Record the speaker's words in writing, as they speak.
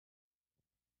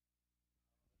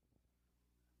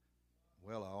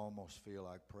Well, I almost feel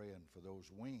like praying for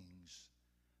those wings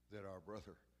that our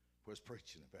brother was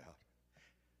preaching about.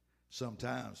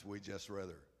 Sometimes we just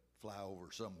rather fly over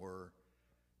somewhere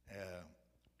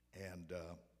and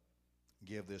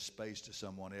give this space to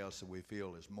someone else that we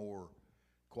feel is more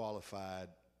qualified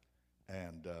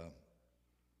and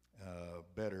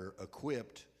better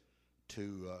equipped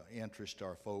to interest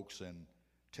our folks and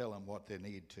tell them what they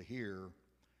need to hear.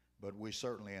 But we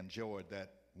certainly enjoyed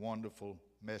that wonderful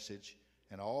message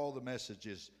and all the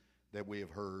messages that we have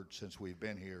heard since we've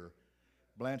been here.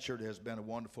 Blanchard has been a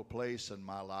wonderful place in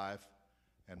my life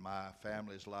and my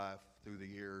family's life through the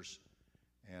years,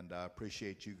 and I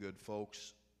appreciate you good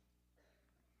folks.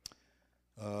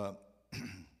 I'll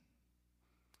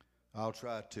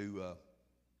try to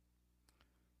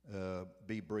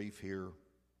be brief here,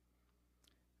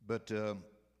 but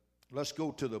let's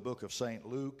go to the book of St.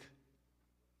 Luke.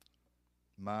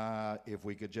 If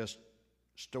we could just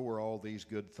store all these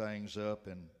good things up,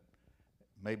 and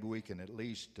maybe we can at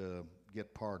least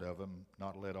get part of them,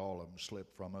 not let all of them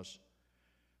slip from us.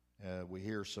 We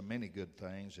hear so many good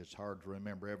things, it's hard to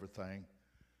remember everything,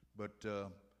 but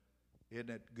isn't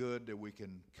it good that we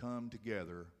can come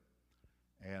together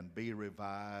and be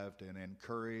revived and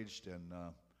encouraged? And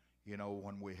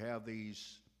when we have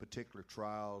these particular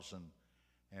trials,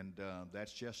 and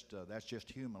that's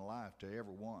just human life to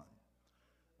everyone.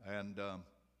 And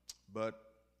but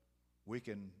we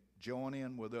can join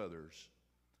in with others.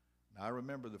 Now, I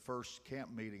remember the first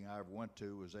camp meeting I ever went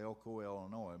to was Elko,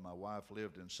 Illinois. My wife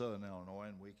lived in southern Illinois,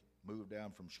 and we moved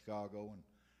down from Chicago, and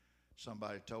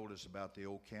somebody told us about the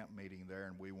old camp meeting there,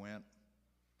 and we went.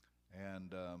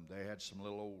 And they had some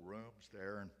little old rooms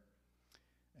there,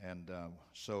 and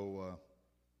so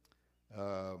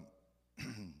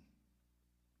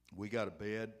we got a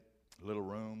bed, a little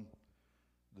room.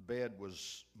 The bed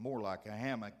was more like a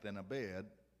hammock than a bed,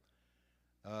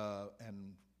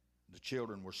 and the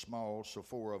children were small, so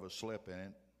 4 of us slept in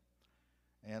it.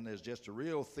 And there's just a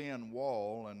real thin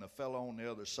wall, and the fellow on the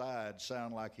other side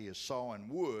sounded like he is sawing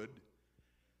wood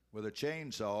with a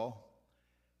chainsaw.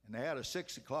 And they had a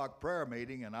 6 o'clock prayer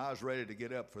meeting, and I was ready to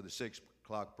get up for the 6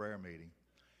 o'clock prayer meeting.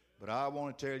 But I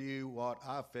want to tell you what,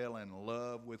 I fell in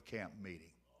love with camp meeting.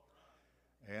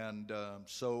 And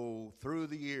so through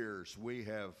the years, we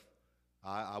have,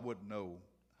 I wouldn't know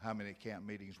how many camp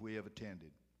meetings we have attended,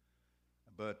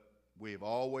 but we've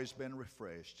always been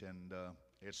refreshed, and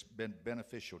it's been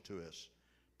beneficial to us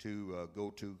to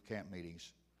go to camp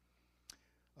meetings.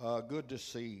 Good to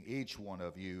see each one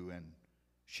of you and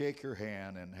shake your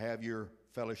hand and have your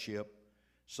fellowship.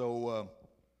 So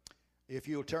if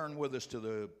you'll turn with us to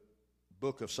the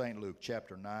book of St. Luke,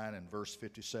 chapter 9 and verse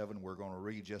 57, we're going to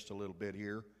read just a little bit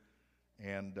here,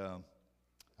 and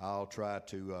I'll try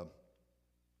to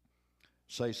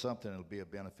say something that'll be a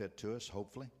benefit to us,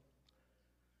 hopefully.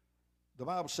 The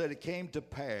Bible said, it came to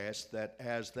pass that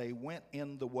as they went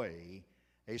in the way,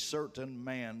 a certain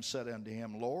man said unto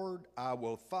him, Lord, I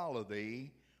will follow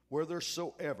thee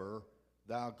whithersoever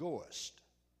thou goest.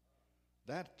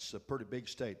 That's a pretty big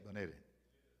statement, isn't it?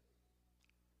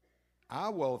 I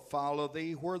will follow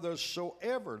thee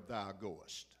whithersoever thou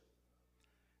goest.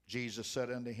 Jesus said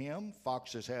unto him,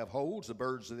 Foxes have holes, the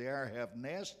birds of the air have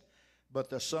nests, but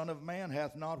the Son of Man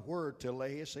hath not where to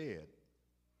lay his head.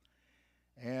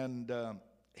 And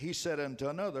he said unto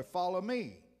another, Follow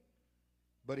me.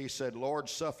 But he said, Lord,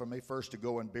 suffer me first to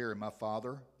go and bury my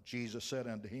father. Jesus said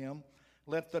unto him,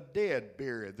 Let the dead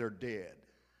bury their dead,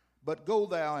 but go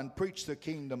thou and preach the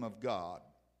kingdom of God.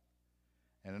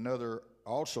 And another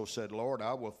also said, Lord,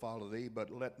 I will follow thee,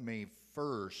 but let me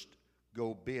first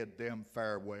go bid them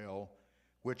farewell,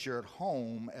 which are at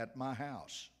home at my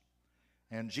house.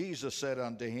 And Jesus said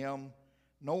unto him,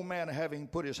 No man having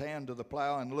put his hand to the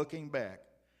plow and looking back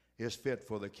is fit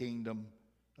for the kingdom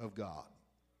of God.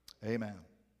 Amen.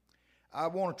 I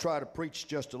want to try to preach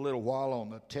just a little while on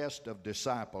the test of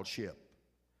discipleship.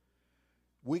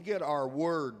 We get our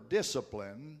word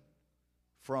discipline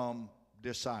from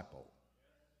disciple.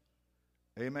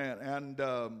 Amen. And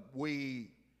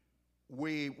when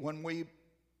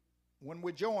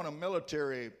we join a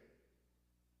military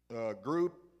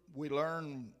group, we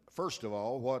learn, first of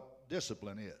all, what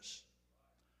discipline is.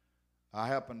 I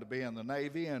happened to be in the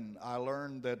Navy, and I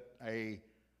learned that a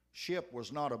ship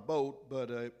was not a boat, but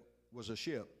it was a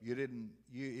ship.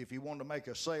 If you wanted to make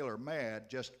a sailor mad,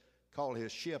 just call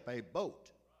his ship a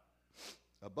boat.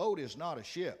 A boat is not a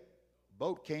ship. A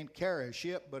boat can't carry a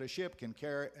ship, but a ship can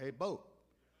carry a boat.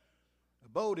 A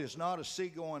boat is not a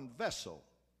seagoing vessel.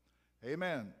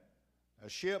 Amen. A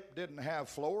ship didn't have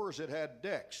floors, it had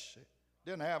decks. It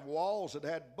didn't have walls, it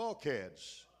had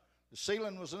bulkheads. The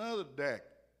ceiling was another deck.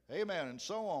 Amen, and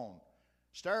so on.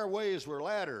 Stairways were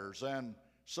ladders, and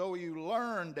so you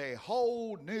learned a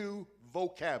whole new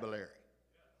vocabulary.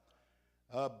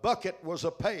 A bucket was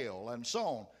a pail, and so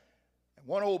on. And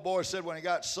one old boy said when he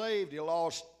got saved, he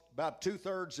lost about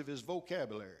 2/3 of his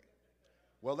vocabulary.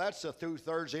 Well, that's the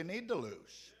 2/3 he need to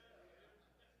lose.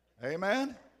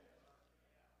 Amen?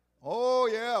 Oh,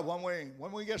 yeah,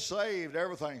 when we get saved,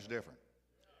 everything's different.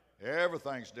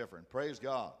 Everything's different. Praise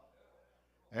God.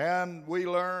 And we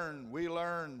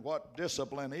learn what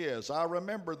discipline is. I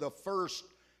remember the first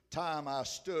time I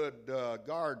stood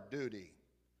guard duty.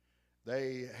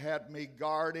 They had me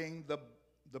guarding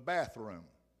the bathroom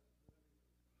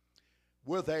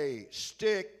with a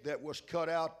stick that was cut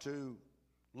out to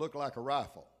look like a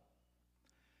rifle.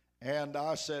 And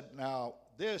I said, now,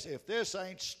 if this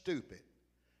ain't stupid,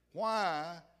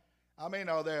 why? I mean,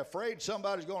 are they afraid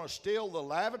somebody's going to steal the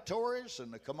lavatories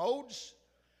and the commodes?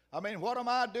 I mean, what am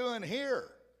I doing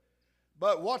here?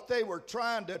 But what they were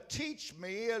trying to teach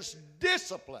me is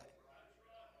discipline.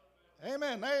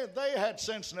 Amen. They had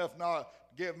sense enough not to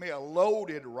give me a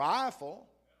loaded rifle.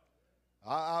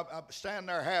 I'd stand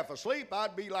there half asleep.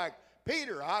 I'd be like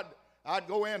Peter. I'd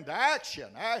go into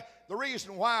action. The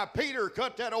reason why Peter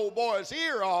cut that old boy's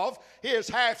ear off is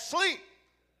half asleep.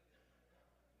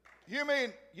 You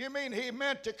mean he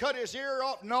meant to cut his ear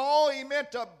off? No, he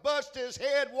meant to bust his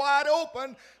head wide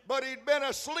open, but he'd been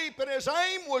asleep and his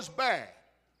aim was bad.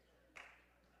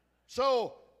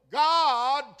 So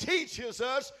God teaches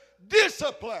us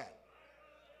discipline.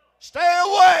 Stay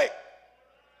awake.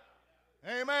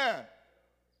 Amen.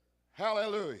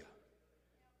 Hallelujah.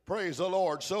 Praise the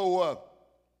Lord. So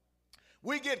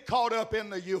we get caught up in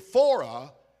the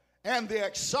euphoria and the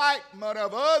excitement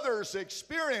of others'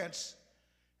 experience.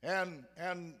 And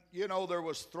you know, there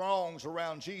was throngs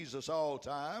around Jesus all the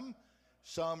time.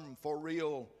 Some for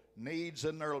real needs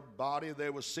in their body, they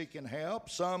were seeking help.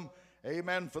 Some,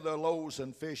 amen, for the loaves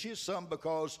and fishes. Some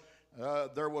because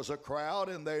there was a crowd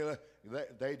and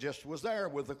they just was there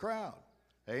with the crowd.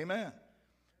 Amen.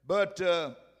 But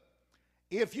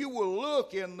if you will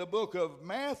look in the book of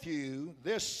Matthew,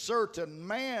 this certain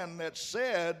man that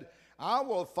said, I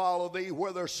will follow thee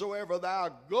whithersoever thou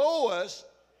goest,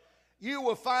 you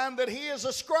will find that he is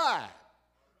a scribe.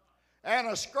 And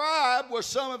a scribe was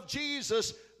some of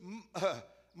Jesus'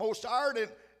 most ardent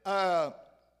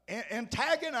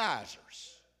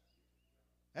antagonizers.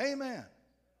 Amen.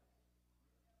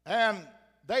 And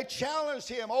they challenged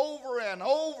him over and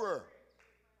over.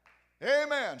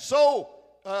 Amen. So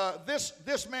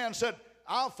this man said,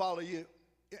 I'll follow you.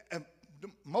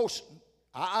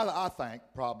 I think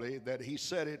probably that he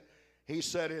said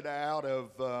it out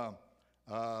of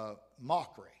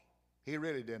mockery. He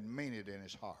really didn't mean it in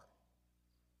his heart.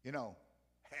 You know,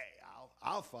 hey,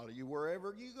 I'll follow you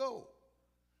wherever you go.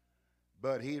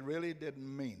 But he really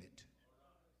didn't mean it.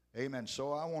 Amen.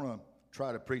 So I want to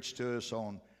try to preach to us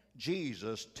on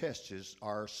Jesus tests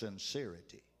our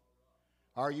sincerity.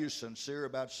 Are you sincere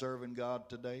about serving God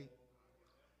today?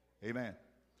 Amen.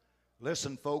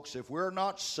 Listen, folks, if we're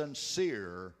not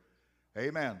sincere,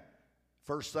 amen,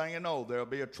 first thing you know, there'll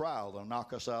be a trial that'll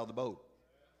knock us out of the boat.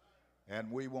 And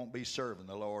we won't be serving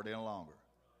the Lord any longer.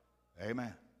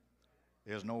 Amen.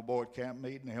 There's no boy at camp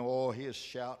meeting. He is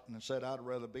shouting and said, I'd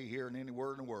rather be here than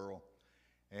anywhere in the world.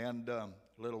 And a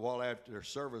little while after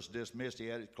service dismissed, he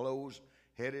had his clothes,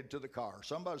 headed to the car.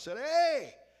 Somebody said,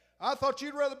 hey, I thought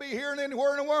you'd rather be here than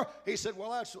anywhere in the world. He said,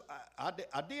 well, I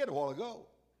did a while ago.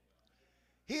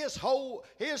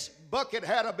 His bucket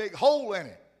had a big hole in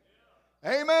it.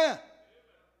 Amen.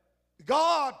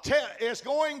 God is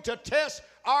going to test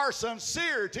our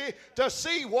sincerity to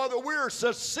see whether we're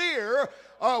sincere,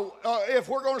 if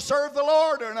we're going to serve the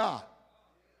Lord or not.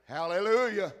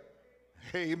 Hallelujah.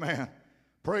 Amen.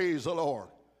 Praise the Lord.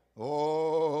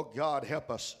 Oh, God help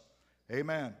us.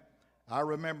 Amen. I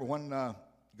remember when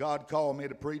God called me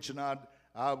to preach, and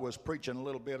I was preaching a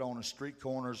little bit on the street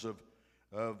corners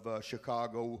of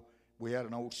Chicago. We had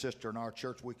an old sister in our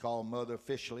church we called Mother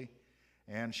officially.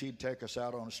 And she'd take us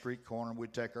out on a street corner, and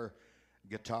we'd take our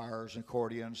guitars and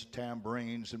accordions,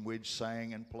 tambourines, and we'd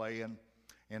sing and play and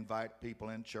invite people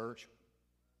in church.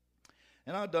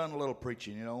 And I'd done a little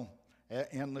preaching, you know,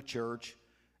 in the church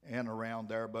and around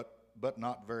there, but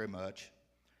not very much.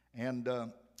 And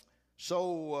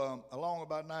so along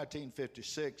about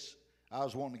 1956, I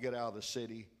was wanting to get out of the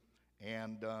city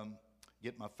and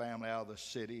get my family out of the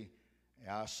city.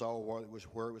 I saw where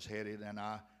it was headed, and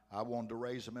I wanted to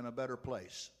raise them in a better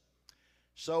place.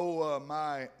 So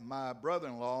my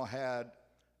brother-in-law had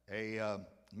a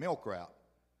milk route,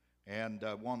 and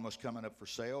one was coming up for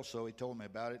sale, so he told me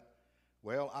about it.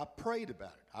 Well, I prayed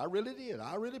about it. I really did.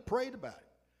 I really prayed about it.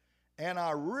 And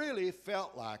I really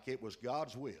felt like it was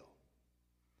God's will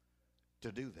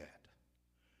to do that.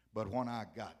 But when I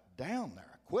got down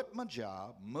there, quit my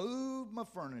job, moved my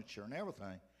furniture and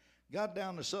everything, got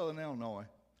down to Southern Illinois,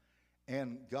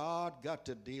 and God got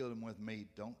to dealing with me,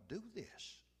 don't do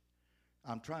this.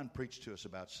 I'm trying to preach to us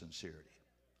about sincerity.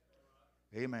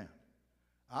 Amen.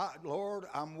 Lord,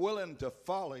 I'm willing to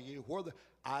follow you.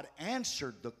 I'd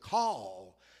answered the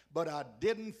call, but I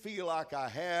didn't feel like I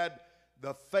had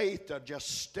the faith to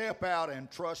just step out and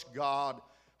trust God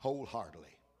wholeheartedly.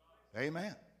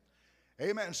 Amen.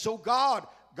 Amen. So God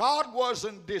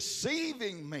wasn't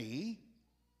deceiving me.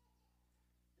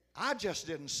 I just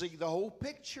didn't see the whole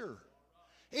picture.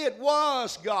 It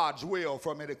was God's will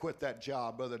for me to quit that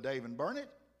job, Brother Dave, and burn it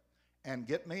and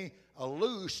get me a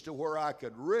loose to where I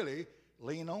could really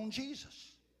lean on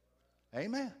Jesus.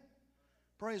 Amen.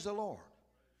 Praise the Lord.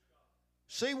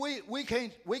 See, we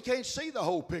can't see the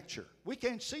whole picture. We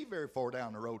can't see very far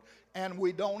down the road. And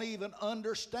we don't even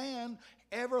understand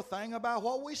everything about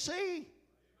what we see.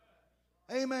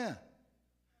 Amen.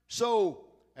 So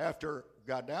after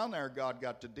got down there, God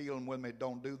got to dealing with me,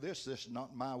 don't do this. This is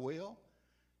not my will.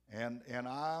 And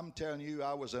I'm telling you,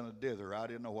 I was in a dither. I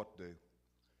didn't know what to do.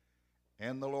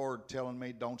 And the Lord telling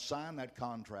me, don't sign that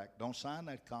contract. Don't sign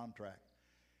that contract.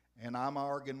 And I'm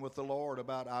arguing with the Lord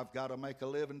about I've got to make a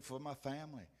living for my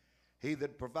family. He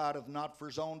that provideth not for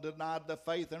his own denied the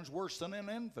faith and is worse than an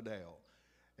infidel.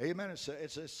 Amen.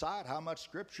 It's a sight how much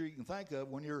scripture you can think of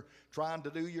when you're trying to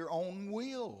do your own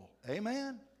will.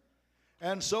 Amen.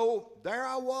 And so there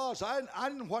I was. I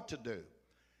didn't know what to do.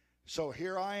 So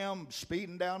here I am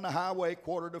speeding down the highway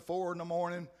 3:45 in the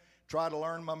morning, try to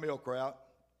learn my milk route.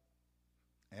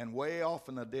 And way off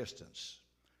in the distance,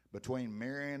 between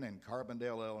Marion and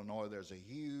Carbondale, Illinois, there's a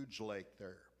huge lake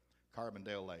there,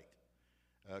 Carbondale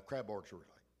Lake, Crab Orchard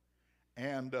Lake.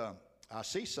 And I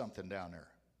see something down there.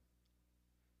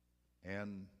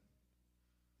 And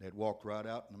it walked right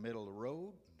out in the middle of the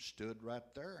road and stood right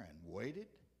there and waited.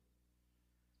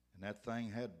 And that thing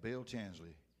had Bill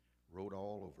Chansley wrote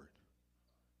all over it.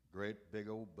 Great big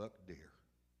old buck deer.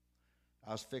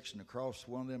 I was fixing to cross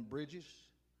one of them bridges.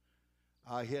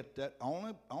 I hit that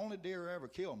only deer I ever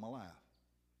killed in my life.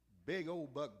 Big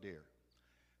old buck deer.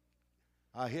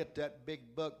 I hit that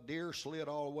big buck deer, slid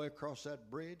all the way across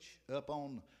that bridge, up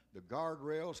on the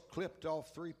guardrails, clipped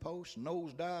off 3 posts,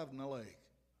 nose dived in the lake.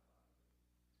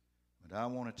 But I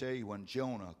want to tell you, when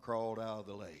Jonah crawled out of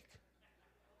the lake,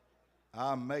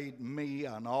 I made me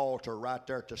an altar right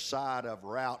there at the side of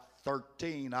Route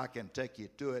 13. I can take you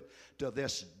to it to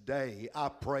this day. I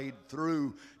prayed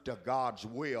through to God's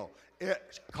will.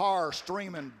 Car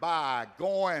streaming by,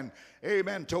 going,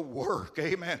 amen, to work,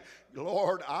 amen.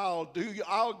 Lord, I'll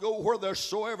go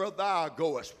whithersoever thou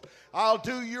goest. I'll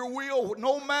do your will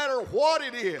no matter what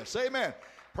it is, amen.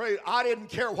 Pray, I didn't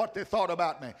care what they thought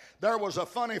about me. There was a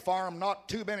funny farm not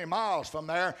too many miles from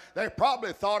there. They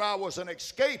probably thought I was an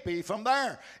escapee from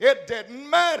there. It didn't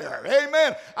matter.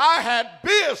 Amen. I had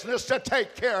business to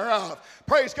take care of.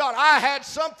 Praise God. I had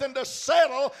something to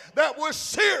settle that was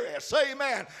serious.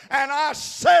 Amen. And I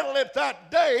settled it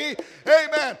that day.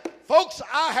 Amen. Folks,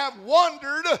 I have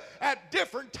wondered at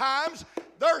different times.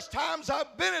 There's times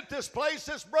I've been at this place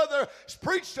this brother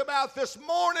preached about this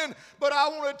morning, but I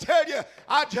want to tell you,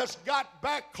 I just got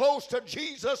back close to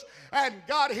Jesus and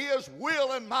got his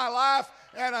will in my life,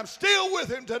 and I'm still with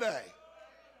him today.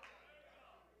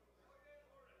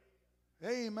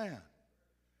 Amen.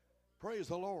 Praise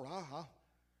the Lord.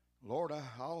 Lord,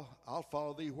 I'll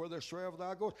follow thee whithersoever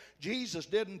thou goest. Jesus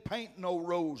didn't paint no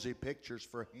rosy pictures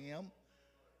for him.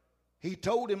 He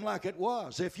told him like it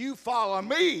was. If you follow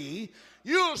me,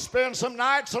 you'll spend some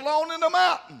nights alone in the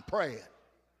mountain praying.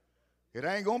 It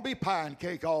ain't going to be pie and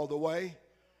cake all the way.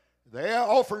 The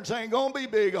offerings ain't going to be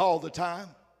big all the time.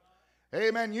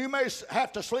 Amen. You may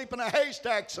have to sleep in a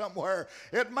haystack somewhere.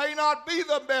 It may not be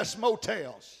the best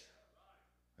motels.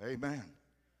 Amen.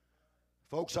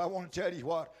 Folks, I want to tell you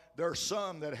what. There are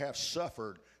some that have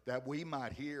suffered that we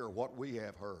might hear what we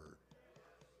have heard.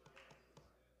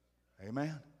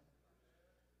 Amen.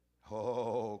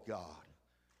 Oh, God.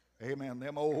 Amen.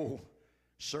 Them old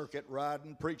circuit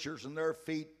riding preachers and their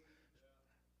feet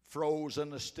froze in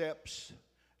the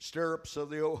stirrups of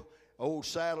the old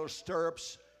saddle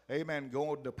stirrups. Amen.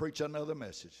 Going to preach another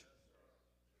message.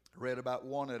 I read about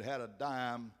one that had a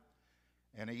dime,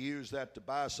 and he used that to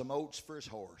buy some oats for his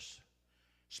horse.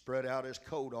 Spread out his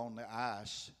coat on the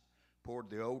ice, poured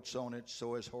the oats on it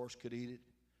so his horse could eat it,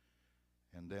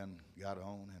 and then got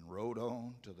on and rode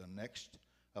on to the next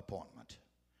appointment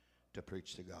to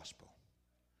preach the gospel.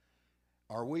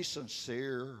 Are we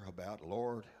sincere about,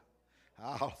 Lord,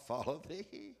 I'll follow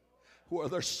thee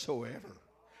whithersoever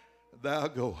thou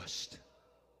goest.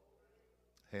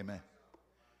 Amen.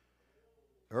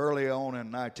 Early on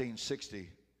in 1960,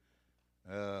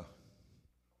 of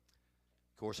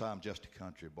course, I'm just a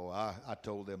country boy. I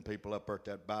told them people up at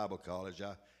that Bible college,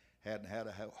 I hadn't had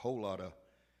a whole lot of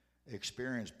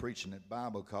experience preaching at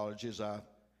Bible colleges. I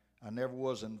never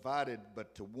was invited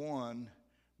but to one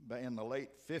in the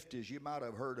late 50s. You might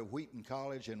have heard of Wheaton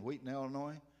College in Wheaton,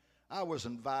 Illinois. I was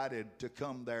invited to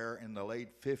come there in the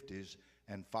late 50s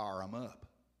and fire them up.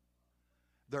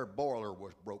 Their boiler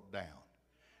was broke down,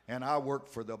 and I worked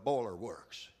for the boiler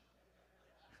works.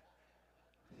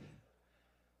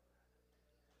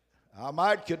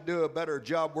 I could do a better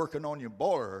job working on your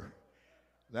boiler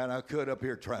than I could up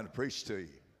here trying to preach to you.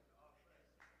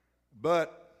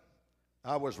 But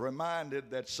I was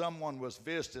reminded that someone was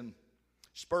visiting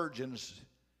Spurgeon's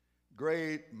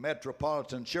great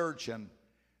metropolitan church, and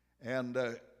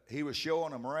he was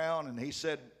showing them around, and he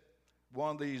said,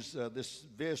 one of these, this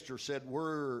visitor said,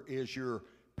 "Where is your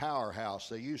powerhouse?"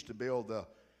 They used to build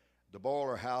the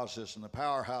boiler houses and the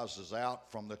powerhouses out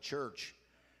from the church.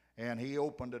 And he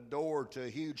opened a door to a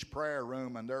huge prayer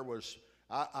room, and there was,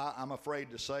 I'm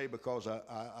afraid to say because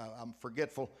I'm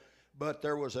forgetful, but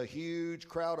there was a huge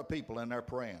crowd of people in there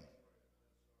praying.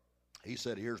 He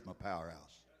said, "Here's my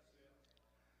powerhouse.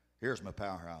 Here's my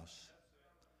powerhouse."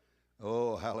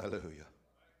 Oh, hallelujah.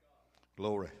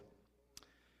 Glory.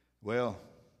 Well,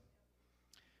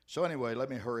 so anyway, let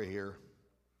me hurry here.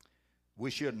 We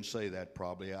shouldn't say that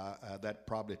probably. That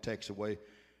probably takes away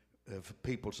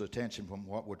people's attention from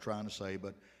what we're trying to say,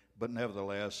 but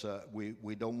nevertheless,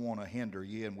 we don't want to hinder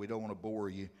you and we don't want to bore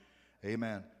you.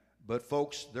 Amen. But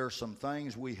folks, there's some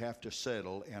things we have to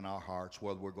settle in our hearts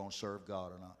whether we're going to serve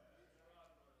God or not.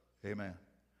 Amen.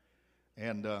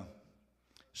 And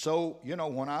so, you know,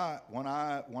 when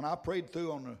I prayed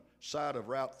through on the side of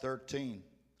Route 13,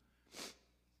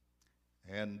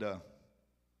 and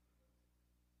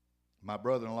my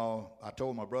brother-in-law, I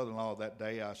told my brother-in-law that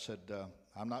day, I said,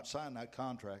 "I'm not signing that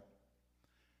contract."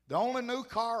 The only new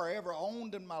car I ever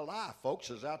owned in my life, folks,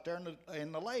 is out there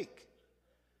in the lake.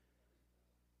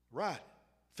 Right.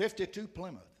 52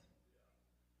 Plymouth.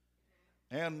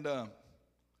 And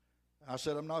I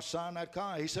said, "I'm not signing that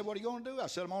contract." He said, "What are you going to do?" I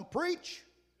said, "I'm going to preach."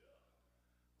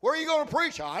 "Where are you going to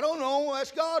preach?" "I don't know.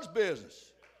 That's God's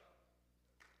business."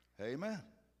 Amen.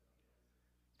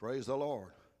 Praise the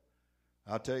Lord.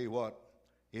 I'll tell you what,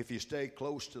 if you stay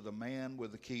close to the man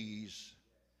with the keys,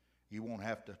 you won't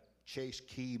have to chase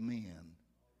key men.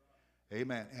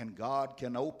 Amen. And God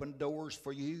can open doors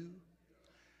for you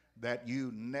that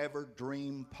you never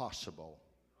dreamed possible.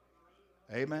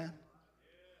 Amen.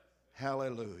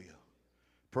 Hallelujah.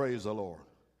 Praise the Lord.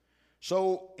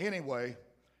 So anyway,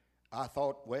 I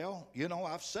thought, well, you know,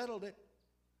 I've settled it.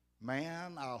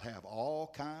 Man, I'll have all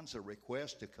kinds of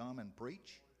requests to come and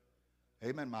preach.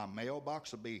 Amen. My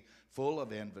mailbox will be full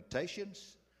of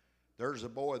invitations. There's a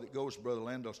boy that goes to Brother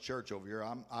Lindell's church over here.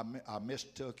 I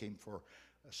mistook him for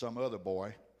some other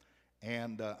boy,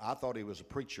 and I thought he was a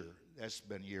preacher. That's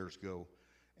been years ago.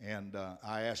 And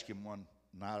I asked him one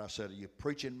night, I said, "Are you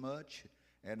preaching much?"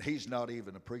 And he's not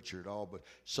even a preacher at all. But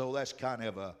so that's kind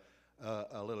of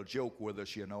a little joke with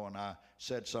us, you know. And I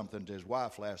said something to his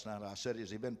wife last night. I said,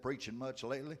 "Has he been preaching much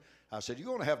lately?" I said, "You're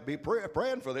going to have to be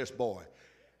praying for this boy."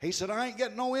 He said, "I ain't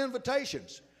getting no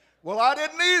invitations." Well, I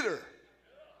didn't either.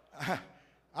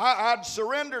 I'd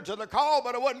surrendered to the call,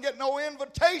 but I wasn't getting no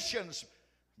invitations,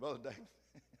 Brother Dave.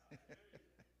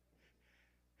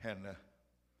 And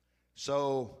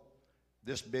so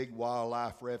this big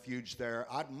wildlife refuge there,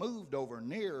 I'd moved over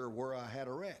near where I had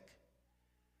a wreck.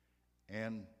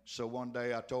 And so one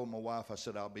day I told my wife, I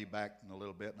said, "I'll be back in a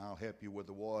little bit and I'll help you with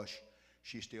the wash."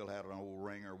 She still had an old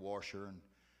wringer washer and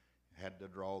had to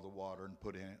draw the water and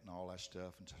put in it and all that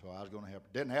stuff. And so I was going to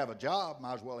help. Didn't have a job,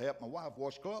 might as well help my wife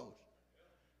wash clothes.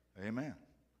 Amen.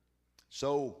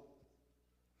 So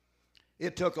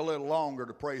it took a little longer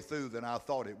to pray through than I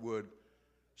thought it would.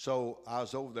 So I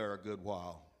was over there a good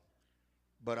while.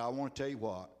 But I want to tell you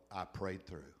what, I prayed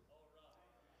through.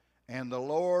 And the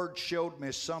Lord showed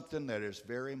me something that is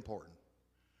very important.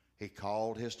 He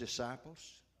called his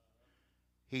disciples.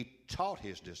 He taught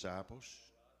his disciples.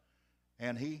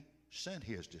 And he sent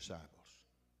his disciples.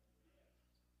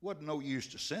 Wasn't no use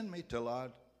to send me till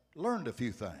I'd learned a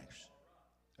few things.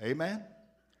 Amen.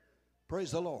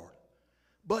 Praise the Lord.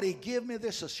 But he gave me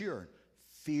this assurance.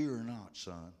 "Fear not,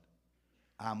 son.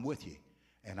 I'm with you.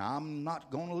 And I'm not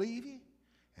going to leave you.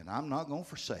 And I'm not going to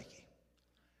forsake you."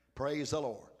 Praise the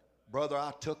Lord. Brother,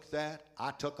 I took that.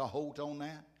 I took a hold on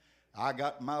that. I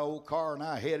got in my old car and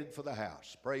I headed for the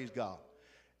house. Praise God.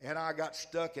 and I got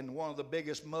stuck in one of the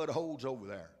biggest mud holes over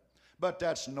there. But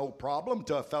that's no problem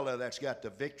to a fella that's got the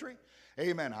victory.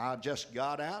 Amen. I just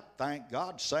got out, thank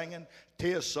God, singing,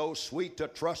 "'Tis so sweet to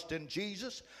trust in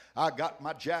Jesus." I got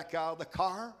my jack out of the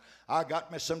car. I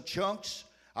got me some chunks.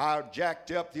 I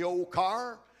jacked up the old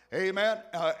car, amen,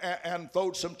 and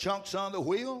throwed some chunks on the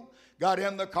wheel. Got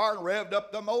in the car and revved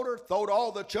up the motor, throwed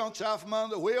all the chunks out from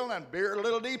under the wheel and veered a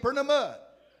little deeper in the mud.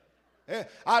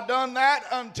 I done that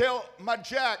until my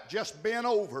jack just bent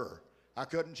over. I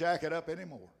couldn't jack it up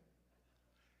anymore.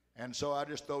 And so I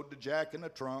just throwed the jack in the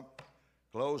trunk,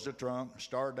 closed the trunk,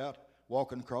 started out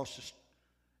walking across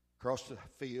the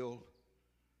field.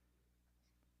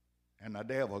 And the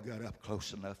devil got up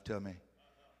close enough to me.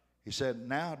 He said,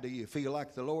 "Now do you feel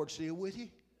like the Lord's still with you?"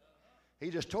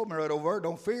 He just told me right over there,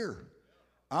 "Don't fear.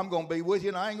 I'm going to be with you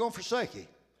and I ain't going to forsake you."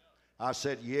 I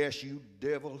said, "Yes, you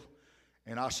devil."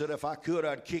 And I said, "If I could,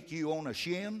 I'd kick you on the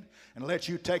shin and let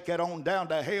you take that on down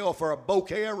to hell for a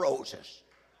bouquet of roses."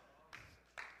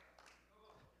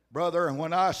 Brother, and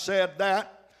when I said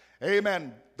that,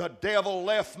 amen, the devil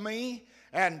left me,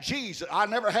 and Jesus, I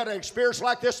never had an experience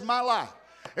like this in my life.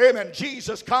 Amen.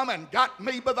 Jesus come and got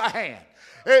me by the hand.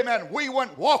 Amen. We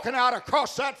went walking out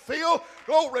across that field.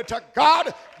 Glory to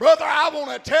God. Brother, I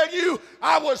want to tell you,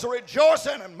 I was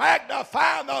rejoicing and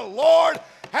magnifying the Lord.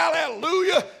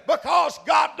 Hallelujah. Because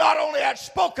God not only had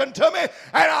spoken to me and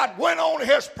I'd went on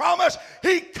his promise,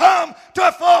 he come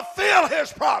to fulfill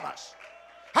his promise.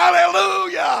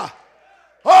 Hallelujah.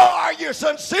 Oh, are you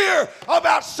sincere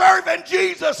about serving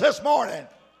Jesus this morning?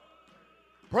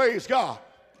 Praise God.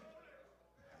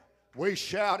 We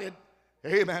shouted,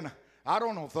 amen. I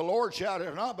don't know if the Lord shouted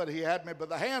or not, but he had me by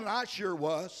the hand, and I sure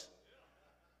was.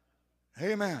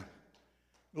 Amen.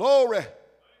 Glory.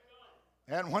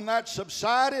 And when that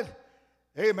subsided,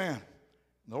 amen,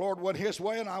 the Lord went his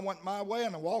way and I went my way,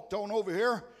 and I walked on over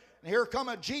here, and here come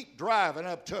a Jeep driving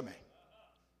up to me.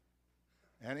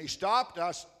 And he stopped.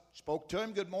 I spoke to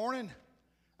him, "Good morning."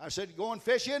 I said, "You going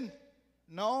fishing?"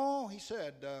 "No," he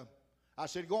said. I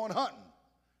said, "Going hunting?"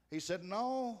 He said,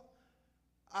 "No,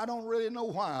 I don't really know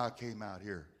why I came out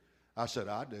here." I said,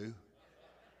 "I do."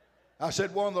 I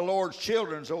said, "One of the Lord's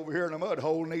children's over here in a mud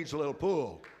hole needs a little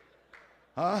pull."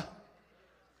 Huh?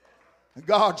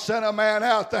 God sent a man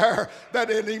out there that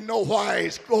didn't even know why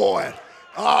he's going.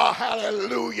 Oh,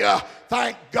 hallelujah.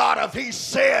 Thank God if he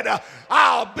said,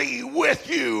 "I'll be with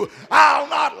you. I'll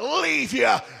not leave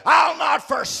you. I'll not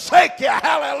forsake you."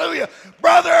 Hallelujah.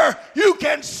 Brother, you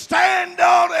can stand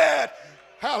on it.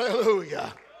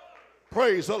 Hallelujah.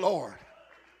 Praise the Lord.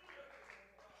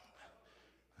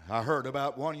 I heard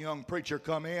about one young preacher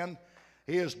come in.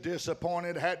 He is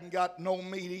disappointed, hadn't got no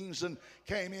meetings, and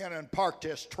came in and parked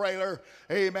his trailer.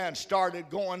 Amen. Started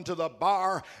going to the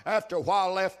bar. After a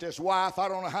while left his wife. I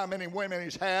don't know how many women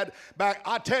he's had back.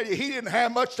 I tell you, he didn't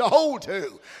have much to hold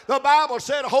to. The Bible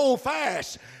said, "Hold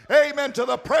fast." Amen. To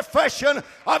the profession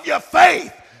of your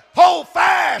faith. Hold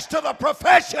fast to the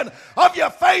profession of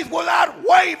your faith without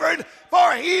wavering,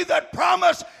 for he that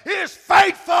promised is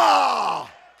faithful.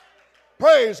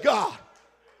 Praise God.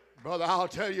 Brother, I'll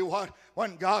tell you what,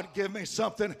 when God gave me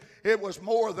something, it was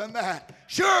more than that.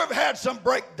 Sure, I've had some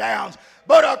breakdowns,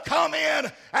 but I come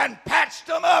in and patched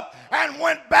them up and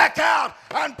went back out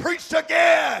and preached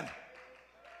again.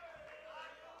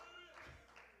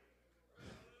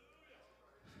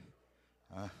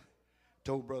 I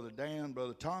told Brother Dan,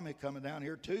 Brother Tommy coming down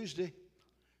here Tuesday,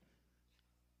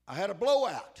 I had a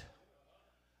blowout.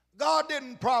 God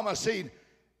didn't promise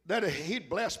that he'd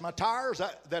bless my tires,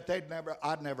 that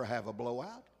I'd never have a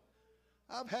blowout.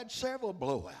 I've had several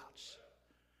blowouts.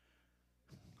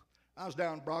 I was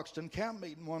down at Broxton camp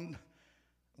meeting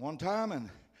one time, and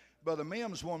Brother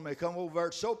Mims wanted me to come over there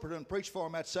at Soperton and preach for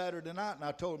him that Saturday night, and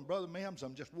I told him, "Brother Mims,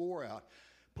 I'm just wore out.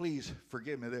 Please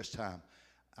forgive me this time.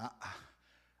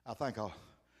 I think I'll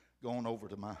go on over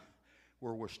to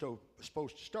where we're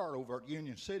supposed to start over at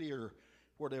Union City or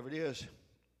whatever it is."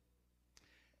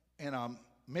 And I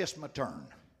missed my turn.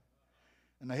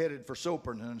 And I headed for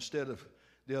Soperton instead of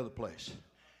the other place.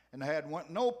 And I had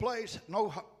no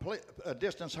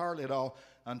distance hardly at all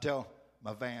until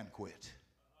my van quit.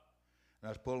 And I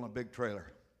was pulling a big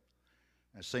trailer.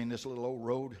 I seen this little old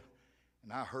road,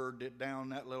 and I heard it down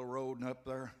that little road and up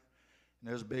there. And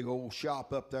there's a big old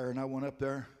shop up there, and I went up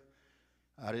there.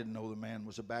 I didn't know the man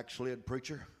was a backslid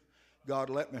preacher. God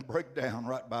let me break down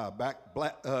right by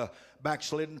a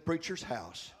backslidden preacher's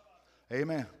house.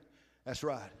 Amen. That's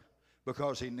right.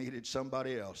 Because he needed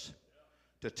somebody else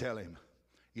to tell him,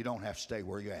 you don't have to stay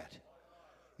where you're at.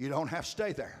 You don't have to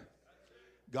stay there.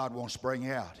 God wants to bring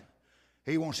you out.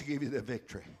 He wants to give you the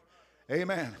victory.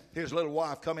 Amen. His little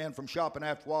wife come in from shopping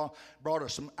after a while, brought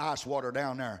us some ice water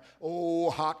down there. Oh,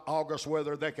 hot August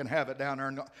weather, they can have it down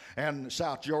there in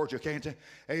South Georgia, can't they?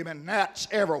 Amen. Gnats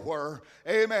everywhere.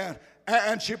 Amen.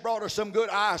 And she brought us some good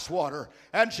ice water.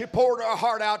 And she poured her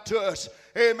heart out to us.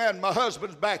 Amen. My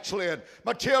husband's backslid.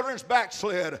 My children's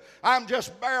backslid. I'm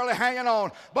just barely hanging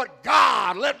on. But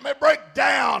God let me break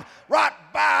down right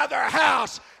by their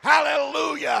house.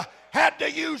 Hallelujah. Had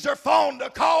to use her phone to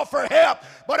call for help.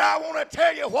 But I want to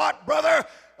tell you what, brother.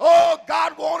 Oh,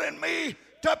 God wanted me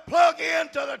to plug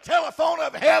into the telephone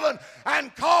of heaven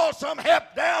and call some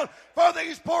help down for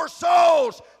these poor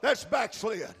souls that's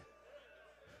backslid.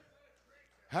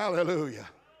 Hallelujah.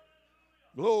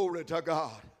 Glory to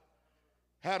God.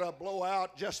 Had a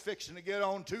blowout just fixing to get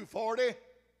on 240.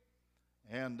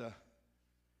 And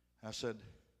I said,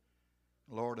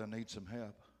 Lord, I need some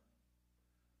help.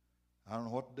 I don't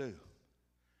know what to do.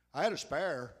 I had a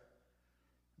spare,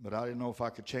 but I didn't know if I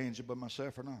could change it by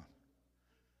myself or not.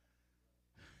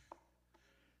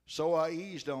 So I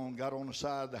eased on, got on the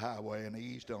side of the highway and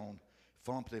eased on,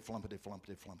 flumpity, flumpity,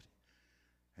 flumpity, flumpity.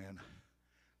 And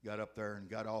got up there and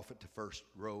got off at the first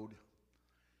road.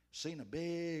 Seen a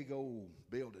big old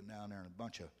building down there and a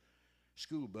bunch of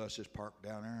school buses parked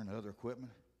down there and other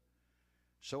equipment.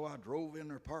 So I drove in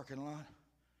their parking lot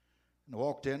and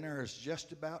walked in there. It's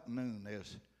just about noon. They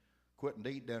was quitting to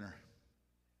eat dinner.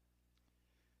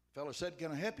 Fellow said,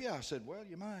 can I help you? I said, well,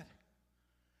 you might.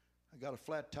 I got a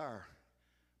flat tire.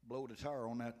 Blow the tire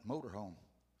on that motorhome.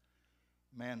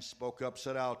 Man spoke up,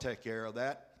 said, I'll take care of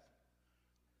that.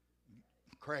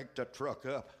 Cranked the truck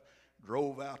up,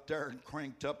 drove out there and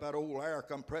cranked up that old air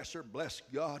compressor. Bless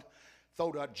God.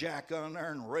 Throwed a jack on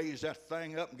there and raised that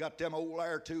thing up and got them old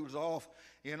air tubes off,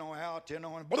 out,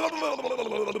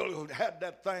 and had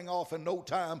that thing off in no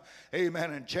time.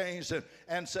 Amen. And changed it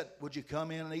and said, would you come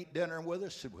in and eat dinner with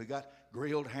us? We got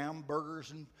grilled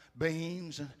hamburgers and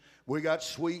beans, and we got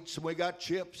sweets, and we got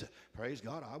chips. Praise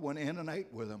God. I went in and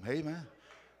ate with them. Amen.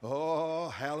 Oh,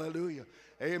 hallelujah.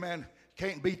 Amen.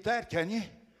 Can't beat that, can you?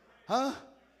 Huh?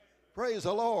 Praise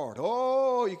the Lord.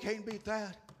 Oh, you can't beat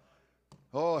that.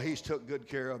 Oh, he's took good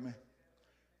care of me.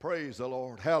 Praise the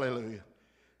Lord. Hallelujah.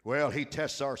 Well, he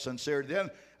tests our sincerity.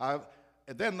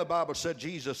 Then the Bible said,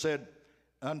 Jesus said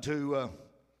unto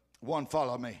one,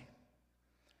 follow me.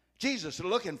 Jesus is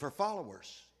looking for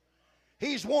followers.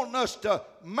 He's wanting us to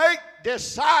make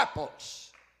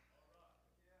disciples.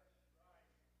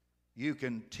 You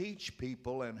can teach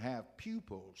people and have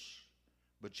pupils,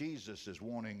 but Jesus is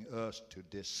wanting us to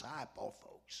disciple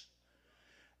folks.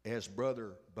 As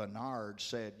Brother Bernard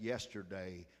said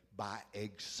yesterday, by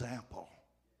example.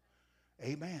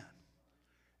 Amen.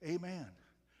 Amen.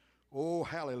 Oh,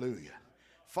 hallelujah.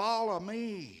 Follow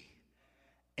me.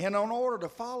 And in order to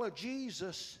follow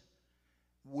Jesus,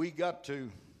 we got to,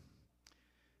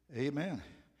 amen,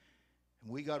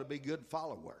 we got to be good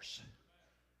followers.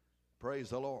 Praise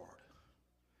the Lord.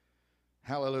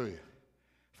 Hallelujah.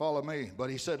 Follow me. But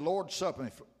he said, Lord, sup me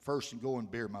first and go and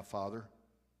bury my father.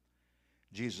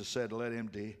 Jesus said, let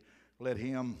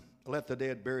the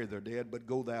dead bury their dead, but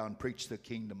go thou and preach the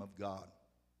kingdom of God.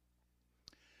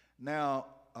 Now,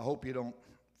 I hope you don't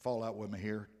fall out with me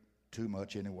here too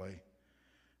much anyway,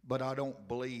 but I don't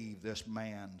believe this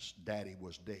man's daddy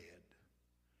was dead.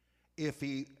 If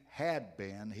he had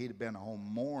been, he'd have been home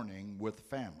mourning with the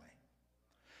family.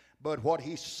 But what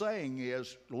he's saying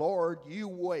is, Lord, you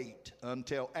wait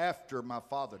until after my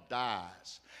father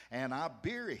dies, and I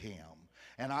bury him,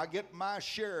 and I get my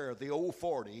share of the old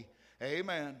 40,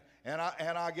 amen, and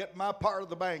I get my part of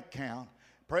the bank account.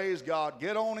 Praise God.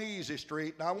 Get on easy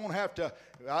street, and I won't have to,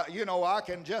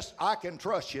 I can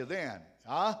trust you then.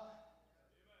 Huh?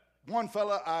 One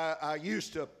fella I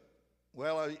used to,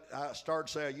 I started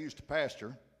to say I used to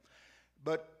pastor,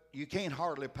 but you can't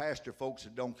hardly pastor folks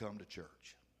that don't come to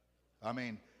church. I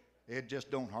mean, it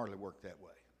just don't hardly work that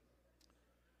way.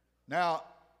 Now,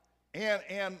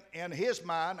 in his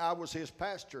mind, I was his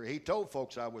pastor. He told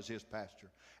folks I was his pastor.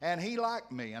 And he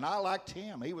liked me, and I liked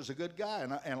him. He was a good guy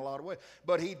in a lot of ways.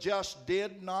 But he just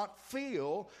did not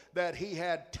feel that he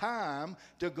had time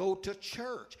to go to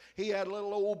church. He had a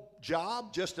little old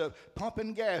job, just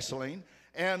pumping gasoline,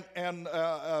 and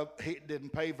he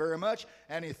didn't pay very much,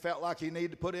 and he felt like he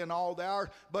needed to put in all the hours.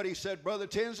 But he said, Brother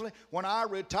Tinsley, when I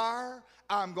retire,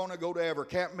 I'm going to go to every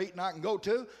camp meeting I can go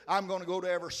to. I'm going to go to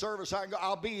every service I can go.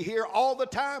 I'll be here all the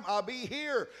time. I'll be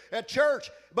here at church,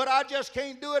 but I just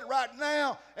can't do it right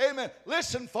now. Amen.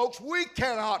 Listen, folks, we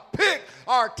cannot pick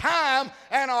our time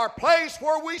and our place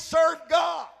where we serve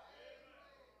God.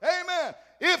 Amen.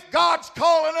 If God's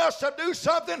calling us to do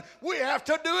something, we have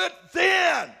to do it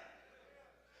then.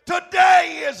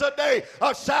 Today is a day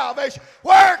of salvation.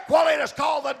 Wherefore it is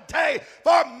called the day,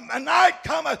 for a night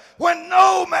cometh when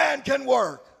no man can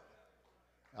work.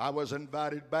 I was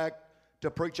invited back to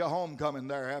preach a homecoming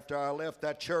there after I left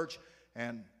that church,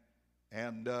 and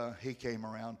he came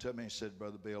around to me and said,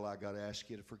 Brother Bill, I got to ask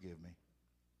you to forgive me.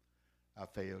 I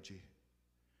failed you.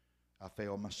 I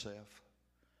failed myself.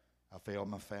 I failed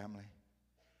my family.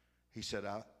 He said,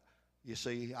 you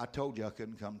see, I told you I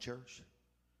couldn't come to church,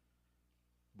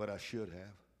 but I should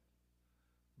have,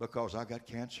 because I got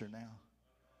cancer now,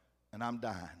 and I'm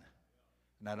dying,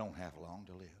 and I don't have long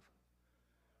to live.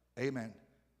 Amen.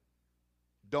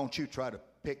 Don't you try to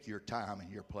pick your time and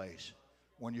your place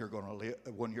when you're going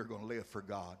to live for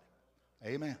God.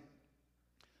 Amen.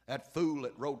 That fool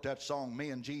that wrote that song, Me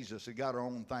and Jesus, had got our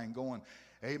own thing going.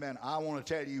 Amen. I want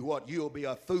to tell you what, you'll be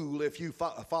a fool if you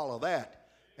follow that.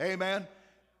 Amen.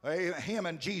 Him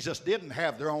and Jesus didn't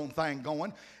have their own thing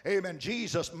going. Amen.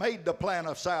 Jesus made the plan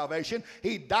of salvation.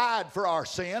 He died for our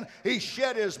sin. He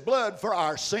shed his blood for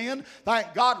our sin.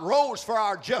 Thank God, rose for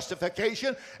our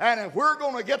justification. And if we're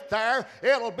going to get there,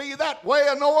 it'll be that way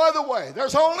and no other way.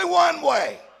 There's only one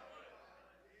way.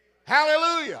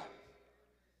 Hallelujah.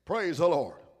 Praise the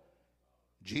Lord.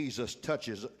 Jesus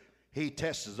he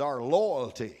tests our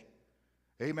loyalty.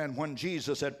 Amen. When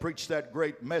Jesus had preached that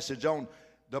great message on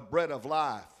the bread of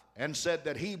life, and said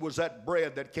that he was that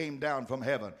bread that came down from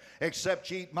heaven.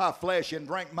 Except ye eat my flesh and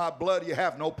drink my blood, you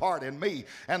have no part in me.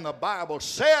 And the Bible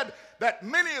said that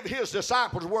many of his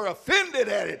disciples were offended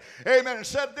at it. Amen. And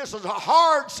said, this is a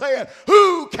hard saying.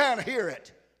 Who can hear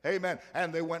it? Amen.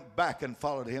 And they went back and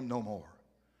followed him no more.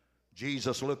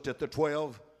 Jesus looked at the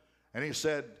 12 and he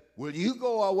said, will you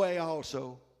go away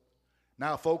also?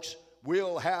 Now, folks,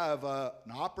 we'll have an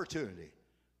opportunity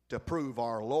to prove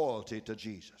our loyalty to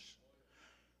Jesus.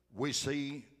 We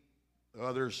see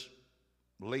others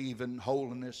leaving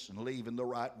holiness and leaving the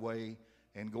right way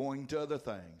and going to other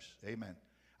things. Amen.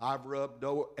 I've rubbed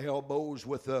elbows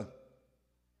with the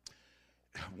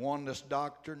oneness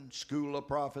doctrine, school of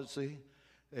prophecy,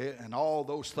 and all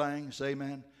those things.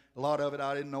 Amen. A lot of it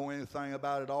I didn't know anything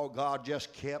about it all. God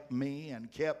just kept me and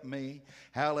kept me.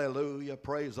 Hallelujah.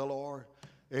 Praise the Lord.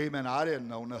 Amen. I didn't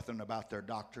know nothing about their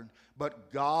doctrine,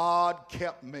 but God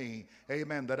kept me.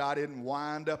 Amen. That I didn't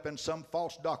wind up in some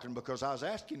false doctrine because I was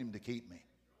asking him to keep me.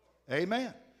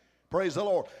 Amen. Praise the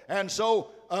Lord. And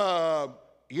so,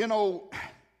 we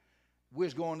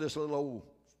was going to this little old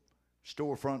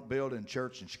storefront building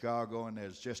church in Chicago, and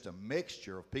there's just a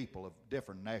mixture of people of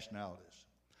different nationalities.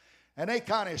 And they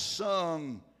kind of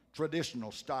sung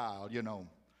traditional style,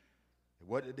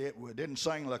 It didn't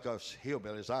sing like us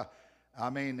hillbillies. I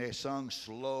mean, they sung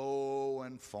slow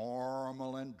and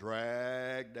formal and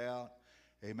dragged out.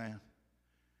 Amen.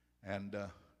 And,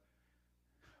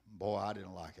 boy, I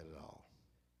didn't like it at all.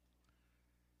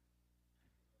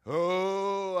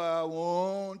 Oh, I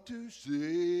want to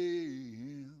see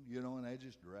him. And they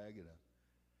just drag it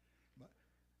up.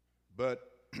 But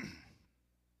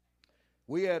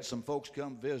we had some folks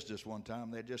come visit us one time.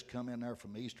 They'd just come in there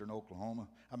from eastern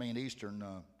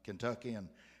Kentucky and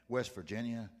West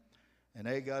Virginia. And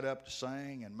they got up to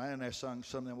sing, and man, they sung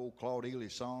some of them old Claude Ely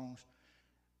songs.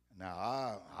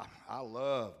 Now, I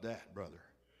love that, brother.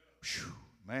 Whew,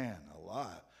 man,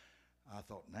 alive. I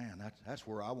thought, man, that's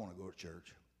where I want to go to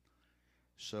church.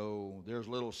 So there's a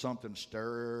little something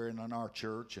stirring in our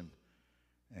church,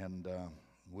 and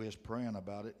we was praying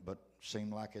about it, but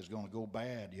seemed like it's going to go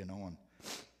bad,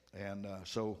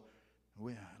 So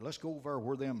let's go over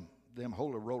where them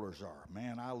holy rollers are.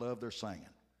 Man, I love their singing.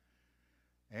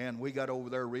 And we got over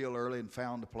there real early and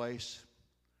found a place.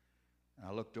 And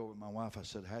I looked over at my wife. I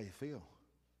said, how you feel?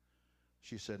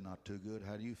 She said, not too good.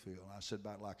 How do you feel? I said,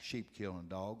 about like a sheep killing a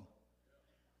dog.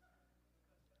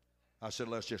 I said,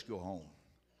 let's just go home.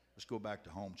 Let's go back to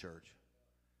home church.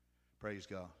 Praise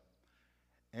God.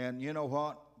 And you know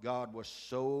what? God was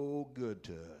so good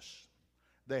to us.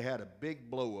 They had a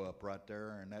big blow up right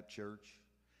there in that church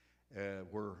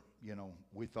where,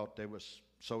 we thought they was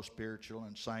so spiritual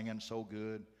and singing so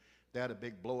good. They had a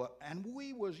big blow up. And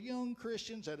we was young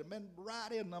Christians that had been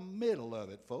right in the middle of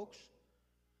it, folks.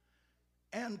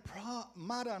 And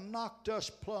might have knocked us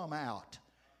plumb out.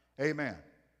 Amen.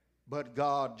 But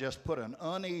God just put an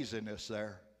uneasiness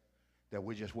there that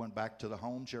we just went back to the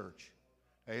home church.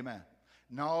 Amen.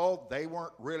 No, they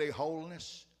weren't really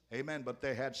holiness. Amen. But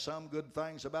they had some good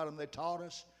things about them they taught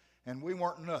us. And we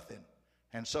weren't nothing.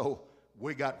 And so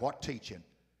we got what teaching.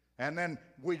 And then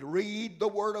we'd read the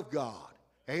Word of God.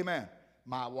 Amen.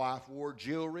 My wife wore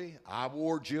jewelry. I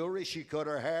wore jewelry. She cut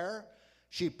her hair.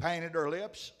 She painted her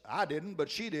lips. I didn't,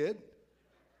 but she did.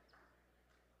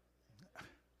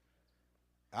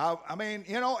 I mean,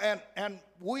 you know, and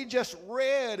we just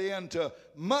read into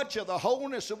much of the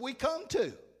wholeness that we come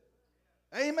to.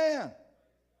 Amen.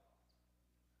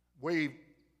 We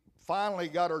finally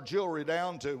got our jewelry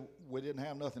down to, we didn't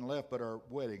have nothing left but our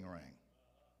wedding ring.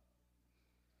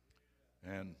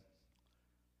 And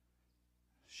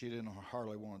she didn't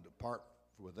hardly want to part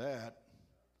with that.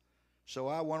 So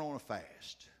I went on a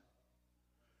fast.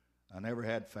 I never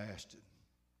had fasted.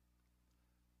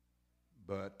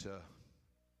 But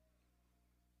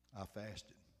I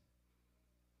fasted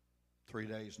 3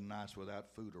 days and nights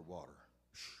without food or water.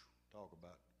 Talk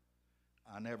about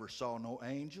it. I never saw no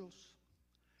angels.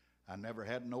 I never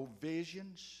had no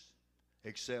visions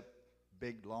except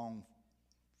big, long,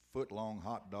 foot-long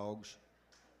hot dogs,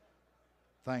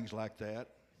 things like that.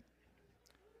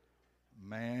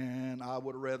 Man, I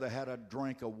would have rather had a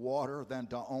drink of water than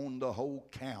to own the whole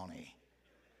county.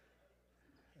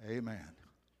 Amen.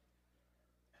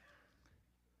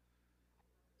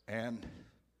 And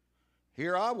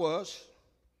here I was,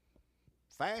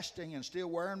 fasting and still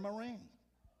wearing my ring.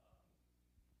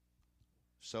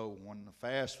 So when the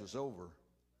fast was over,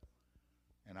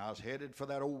 and I was headed for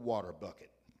that old water bucket,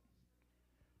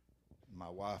 my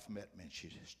wife met me, and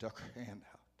she stuck her hand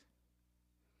out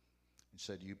and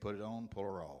said, "You put it on, pull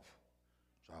her off."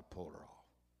 So I pulled her off.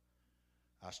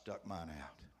 I stuck mine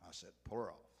out. I said, "Pull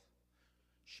her off."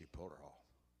 She pulled her off.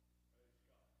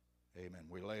 Amen.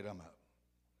 We laid them up.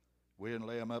 We didn't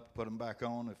lay them up to put them back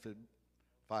on. If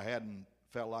I hadn't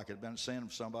felt like it had been sin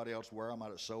for somebody else to wear them,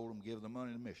 I'd have sold them, give the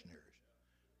money to missionaries.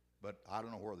 But I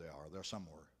don't know where they are. They're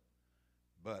somewhere.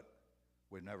 But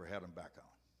we never had them back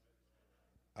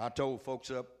on. I told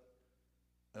folks up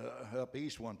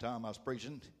east one time I was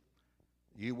preaching,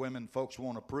 you women folks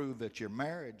want to prove that you're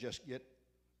married, just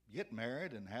get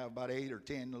married and have about 8 or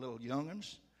 10 little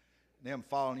young'uns, them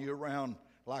following you around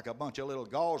like a bunch of little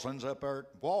goslings up there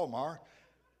at Walmart.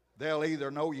 They'll either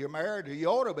know you're married or you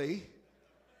ought to be.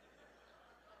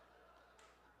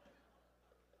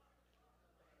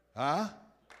 Huh?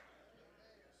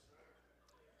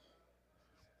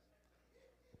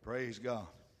 Praise God.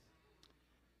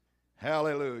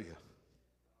 Hallelujah.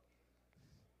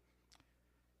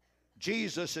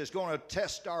 Jesus is going to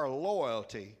test our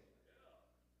loyalty.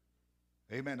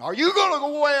 Amen. Are you going to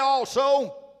go away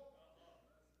also?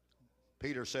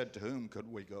 Peter said, "To whom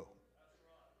could we go?"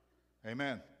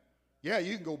 Amen. Yeah,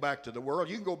 you can go back to the world.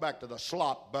 You can go back to the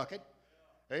slop bucket.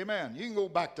 Amen. You can go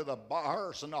back to the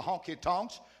bars and the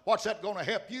honky-tonks. What's that going to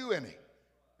help you any?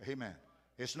 Amen.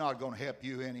 It's not going to help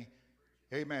you any.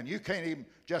 Amen. You can't even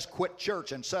just quit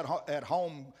church and sit at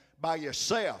home by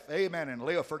yourself. Amen. And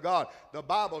live for God. The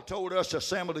Bible told us to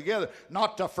assemble together,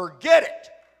 not to forget it.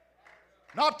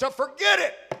 Not to forget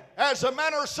it, as the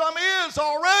manner of some is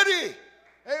already.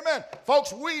 Amen.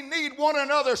 Folks, we need one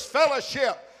another's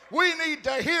fellowship. We need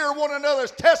to hear one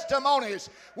another's testimonies.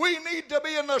 We need to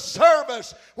be in the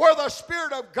service where the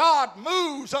Spirit of God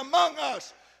moves among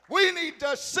us. We need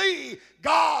to see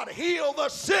God heal the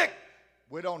sick.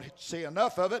 We don't see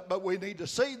enough of it, but we need to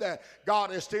see that.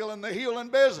 God is still in the healing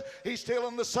business. He's still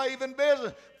in the saving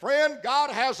business. Friend, God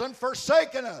hasn't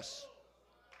forsaken us.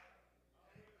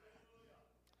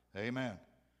 Amen.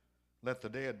 Let the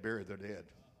dead bury their dead.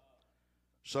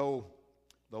 So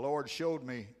the Lord showed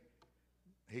me,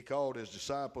 He called His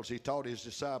disciples, He taught His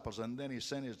disciples, and then He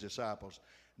sent His disciples.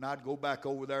 And I'd go back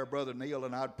over there, Brother Neil,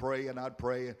 and I'd pray,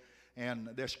 and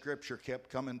this scripture kept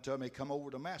coming to me, come over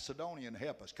to Macedonia and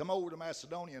help us. Come over to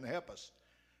Macedonia and help us.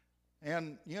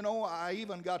 And, you know, I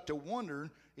even got to wondering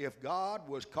if God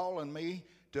was calling me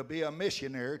to be a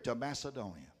missionary to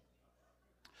Macedonia.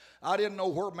 I didn't know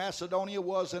where Macedonia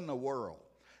was in the world.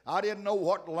 I didn't know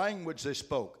what language they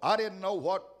spoke. I didn't know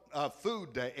what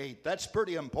food they ate. That's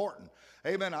pretty important.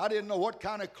 Amen. I didn't know what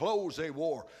kind of clothes they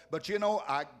wore. But, you know,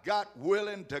 I got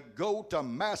willing to go to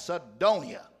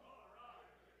Macedonia.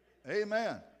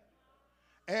 Amen.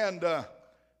 And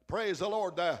praise the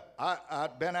Lord.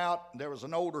 I'd been out. There was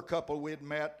an older couple we'd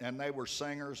met, and they were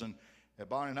singers. And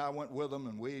Bonnie and I went with them,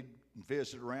 and we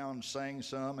visited around and sang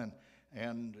some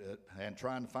and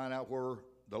trying to find out where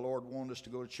the Lord wanted us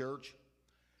to go to church.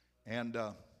 And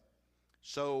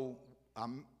so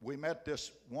we met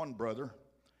this one brother,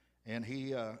 and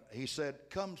he said,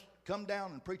 come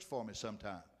down and preach for me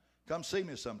sometime. Come see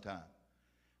me sometime.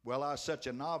 Well, I was such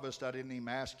a novice, I didn't even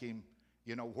ask him,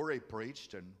 you know, where he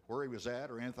preached and where he was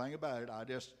at or anything about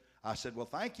it. I said, well,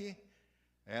 thank you,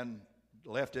 and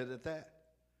left it at that.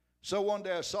 So one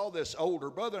day I saw this older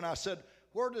brother, and I said,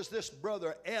 where does this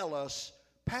brother Ellis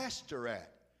pastor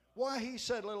at? Why, he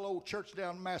said, little old church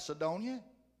down in Macedonia.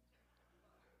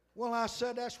 Well, I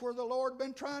said, that's where the Lord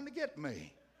been trying to get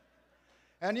me.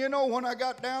 And you know, when I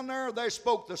got down there, they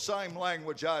spoke the same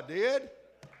language I did.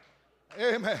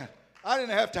 Amen. I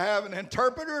didn't have to have an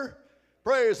interpreter.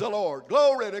 Praise the Lord.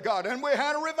 Glory to God. And we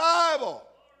had a revival.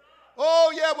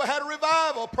 Oh, yeah, we had a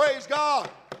revival. Praise God.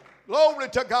 Glory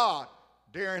to God.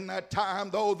 During that time,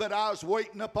 though, that I was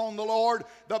waiting upon the Lord,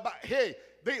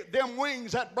 them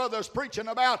wings that brother's preaching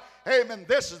about, amen,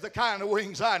 this is the kind of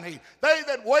wings I need. They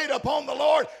that wait upon the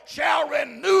Lord shall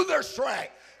renew their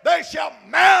strength. They shall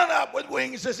mount up with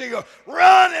wings as eagles,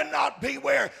 run and not be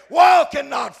weary, walk and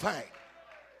not faint.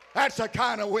 That's the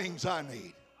kind of wings I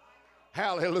need.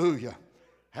 Hallelujah.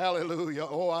 Hallelujah.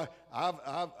 Oh,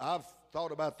 I've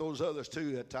thought about those others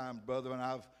too at times, brother, and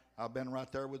I've been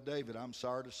right there with David. I'm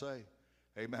sorry to say.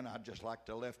 Amen. I'd just like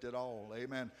to have left it all.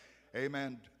 Amen.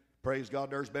 Amen. Praise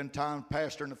God. There's been times,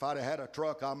 Pastor, and if I'd have had a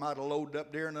truck, I might have loaded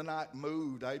up during the night and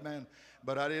moved. Amen.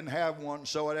 But I didn't have one,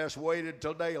 so I just waited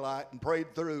till daylight and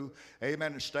prayed through.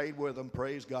 Amen. And stayed with them.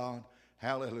 Praise God.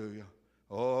 Hallelujah.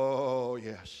 Oh,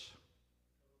 yes.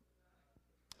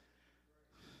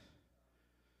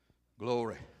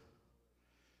 Glory.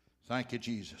 Thank you,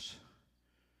 Jesus.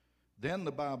 Then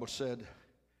the Bible said,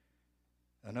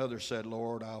 another said,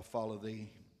 Lord, I'll follow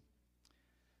thee.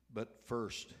 But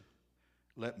first,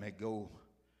 let me go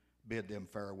bid them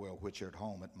farewell, which are at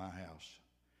home at my house.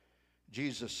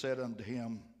 Jesus said unto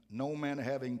him, no man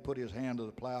having put his hand to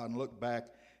the plow and looked back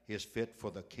is fit for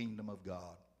the kingdom of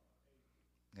God.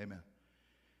 Amen.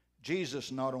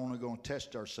 Jesus not only going to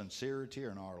test our sincerity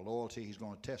and our loyalty, he's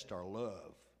going to test our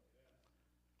love.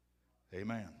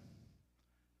 Amen.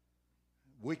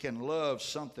 We can love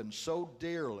something so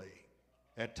dearly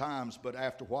at times, but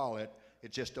after a while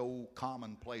it's just old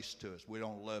commonplace to us. We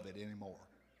don't love it anymore.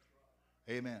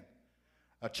 Amen.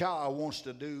 A child wants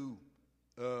to do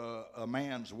a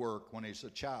man's work when he's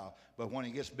a child, but when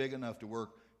he gets big enough to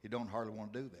work, he don't hardly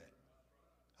want to do that.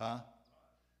 Huh?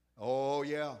 Oh,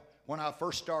 yeah. When I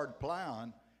first started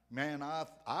plowing, man,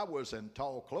 I was in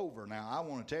tall clover. Now, I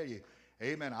want to tell you,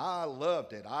 amen, I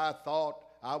loved it. I thought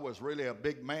I was really a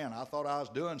big man. I thought I was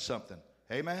doing something.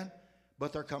 Amen.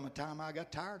 But there come a time I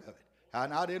got tired of it.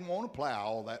 And I didn't want to plow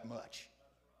all that much.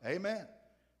 Amen.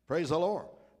 Praise the Lord.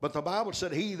 But the Bible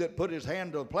said he that put his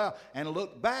hand to the plow and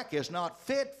looked back is not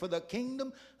fit for the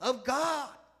kingdom of God.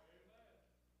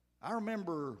 I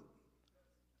remember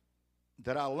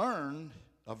that I learned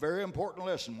a very important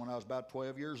lesson when I was about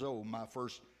 12 years old. My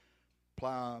first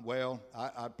plow, well,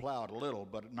 I plowed a little,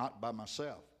 but not by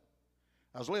myself.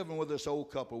 I was living with this old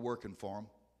couple working for him.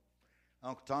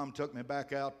 Uncle Tom took me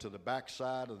back out to the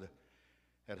backside of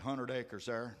at 100 acres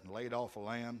there and laid off of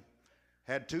land.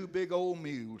 Had two big old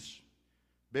mules,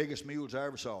 biggest mules I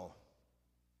ever saw.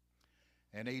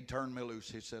 And he turned me loose.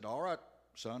 He said, all right,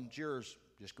 son, it's yours.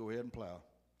 Just go ahead and plow.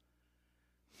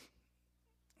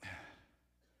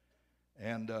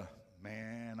 And,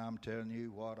 man, I'm telling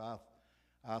you what,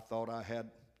 I thought I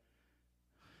had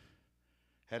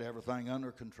everything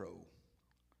under control.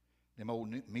 Them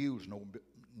old mules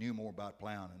knew more about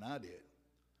plowing than I did.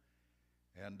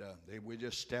 And they were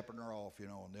just stepping her off, and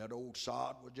that old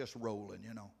sod was just rolling,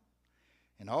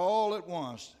 And all at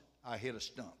once, I hit a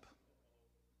stump.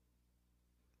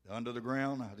 Under the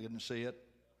ground, I didn't see it.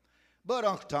 But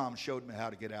Uncle Tom showed me how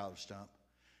to get out of the stump.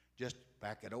 Just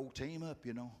back that old team up,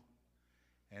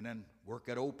 and then work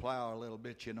that old plow a little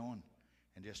bit, and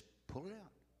just pull it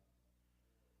out.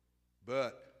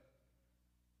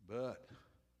 But,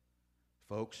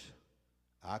 folks,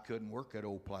 I couldn't work that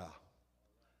old plow.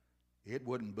 It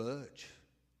wouldn't budge.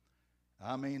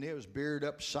 I mean, it was beard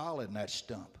up solid in that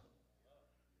stump.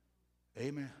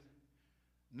 Amen.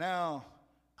 Now,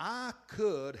 I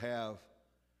could have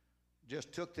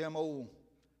just took them old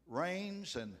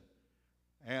reins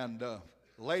and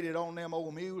laid it on them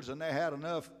old mules, and they had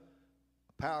enough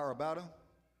power about them.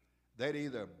 They'd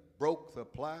either broke the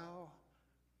plow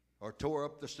or tore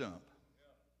up the stump.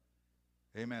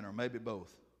 Amen, or maybe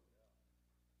both.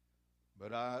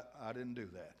 But I didn't do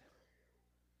that.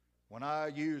 When I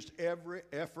used every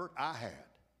effort I had,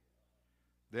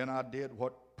 then I did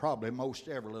what probably most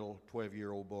every little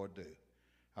 12-year-old boy do.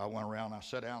 I went around, I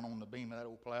sat down on the beam of that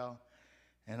old plow,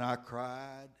 and I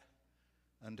cried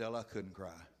until I couldn't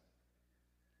cry.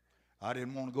 I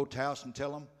didn't want to go to the house and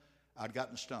tell them I'd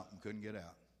gotten stumped and couldn't get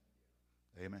out.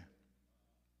 Amen.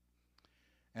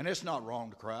 And it's not wrong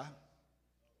to cry.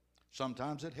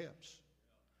 Sometimes it helps.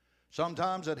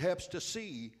 Sometimes it helps to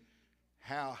see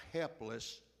how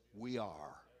helpless we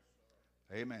are.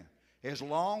 Amen. As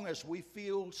long as we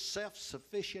feel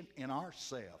self-sufficient in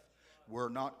ourselves, we're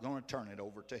not going to turn it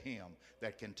over to him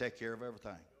that can take care of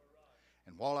everything.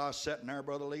 And while I was sitting there,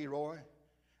 Brother Leroy,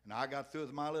 and I got through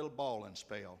with my little bawling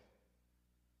spell,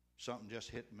 something just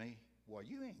hit me. Well,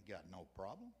 you ain't got no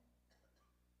problem.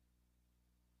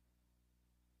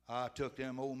 I took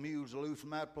them old mules loose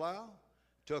from that plow,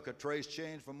 took a trace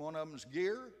chain from one of them's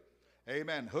gear,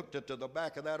 amen, hooked it to the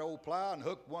back of that old plow and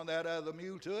hooked one of that other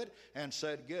mule to it and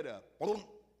said, get up. Boom.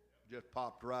 Just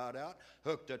popped right out,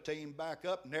 hooked the team back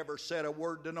up, never said a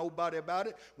word to nobody about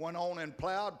it, went on and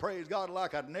plowed, praise God,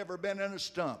 like I'd never been in a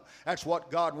stump. That's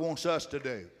what God wants us to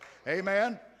do.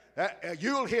 Amen.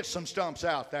 You'll hit some stumps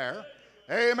out there.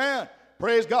 Amen.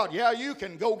 Praise God. Yeah, you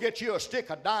can go get you a stick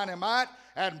of dynamite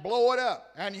and blow it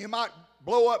up. And you might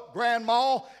blow up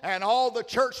Grandma and all the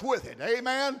church with it.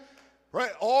 Amen.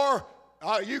 Or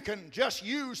you can just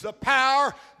use the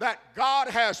power that God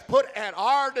has put at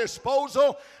our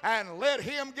disposal and let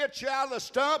Him get you out of the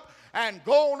stump and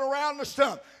going around the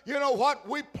stump. You know what?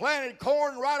 We planted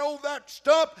corn right over that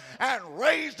stump and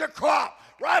raised a crop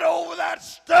right over that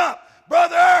stump.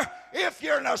 Brother, if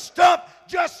you're in a stump,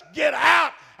 just get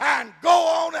out and go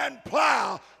on and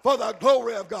plow for the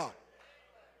glory of God.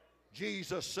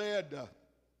 Jesus said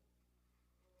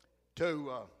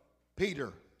to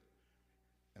Peter,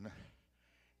 and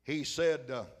he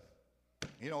said,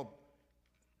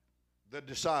 the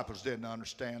disciples didn't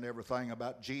understand everything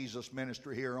about Jesus'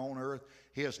 ministry here on earth,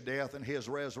 His death and His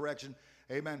resurrection.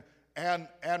 Amen. And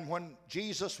when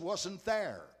Jesus wasn't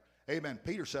there, amen,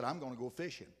 Peter said, I'm going to go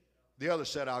fishing. The other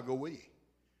said, I'll go with you.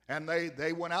 And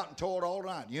they went out and toiled all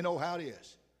night. You know how it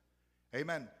is.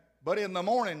 Amen. But in the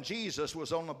morning, Jesus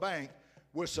was on the bank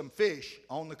with some fish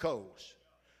on the coals.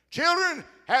 Children,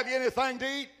 have you anything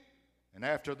to eat? And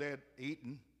after they had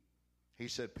eaten, He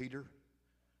said, Peter,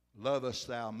 lovest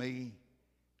thou me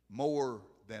more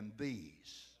than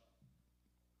these?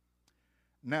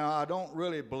 Now, I don't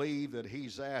really believe that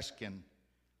He's asking,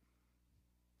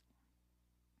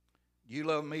 you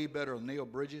love me better than Neil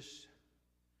Bridges?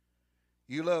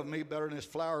 You love me better than this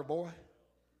flower boy?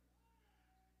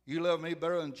 You love me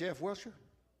better than Jeff Wilshire?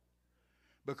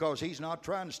 Because He's not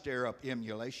trying to stir up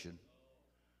emulation.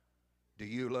 Do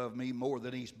you love me more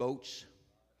than these boats,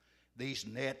 these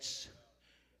nets,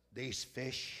 these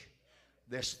fish,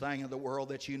 this thing of the world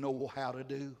that you know how to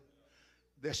do,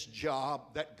 this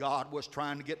job that God was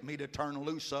trying to get me to turn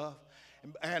loose of?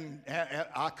 And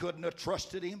I couldn't have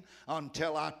trusted Him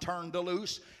until I turned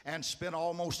loose and spent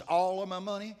almost all of my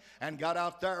money and got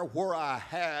out there where I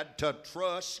had to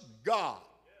trust God.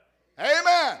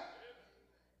 Amen.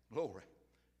 Glory.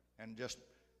 And just,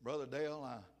 Brother Dale,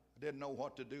 I didn't know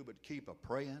what to do but keep a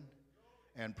praying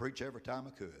and preach every time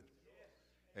I could.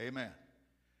 Amen.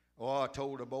 Oh, I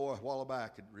told a boy a while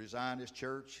back he'd resigned his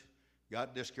church,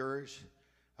 got discouraged.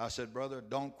 I said, brother,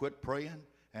 don't quit praying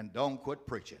and don't quit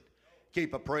preaching.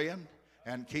 Keep a praying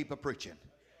and keep a preaching.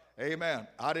 Amen.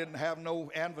 I didn't have no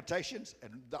invitations,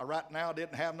 and right now I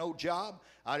didn't have no job.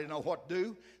 I didn't know what to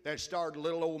do. They started a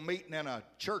little old meeting in a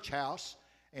church house,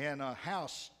 in a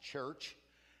house church.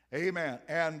 Amen.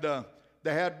 And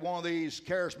they had one of these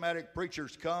charismatic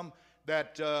preachers come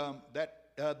that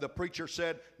the preacher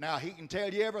said, now he can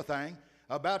tell you everything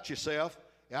about yourself.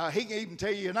 He can even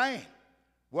tell you your name.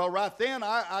 Well, right then,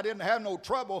 I didn't have no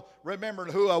trouble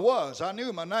remembering who I was. I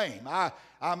knew my name.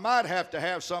 I might have to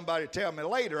have somebody tell me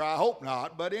later. I hope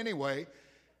not. But anyway,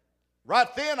 right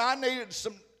then, I needed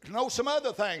to know some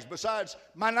other things besides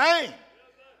my name.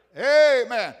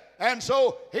 Amen. And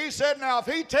so he said, now, if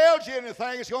he tells you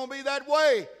anything, it's going to be that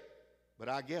way. But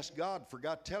I guess God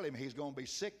forgot to tell him he's going to be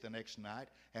sick the next night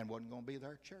and wasn't going to be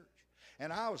there at church.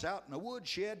 And I was out in the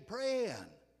woodshed praying.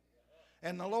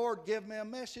 And the Lord gave me a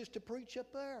message to preach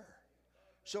up there.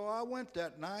 So I went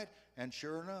that night, and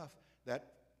sure enough,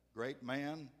 that great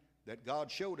man that God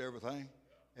showed everything,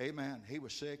 amen, he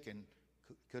was sick and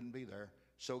couldn't be there.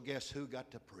 So guess who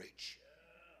got to preach?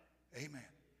 Amen.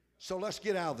 So let's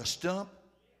get out of the stump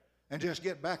and just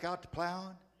get back out to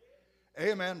plowing.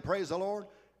 Amen. Praise the Lord.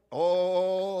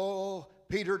 Oh,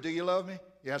 Peter, do you love me?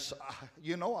 Yes,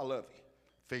 you know I love you.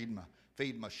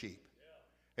 Feed my sheep.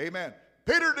 Amen.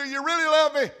 Peter, do you really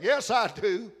love me? Yes, I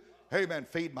do. Amen.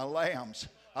 Feed my lambs.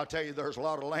 I'll tell you, there's a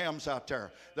lot of lambs out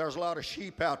there. There's a lot of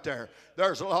sheep out there.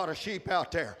 There's a lot of sheep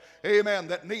out there. Amen.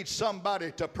 That needs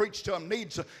somebody to preach to them.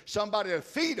 Needs somebody to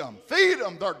feed them. Feed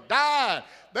them. They're dying.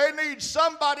 They need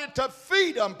somebody to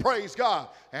feed them. Praise God.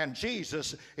 And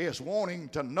Jesus is wanting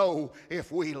to know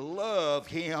if we love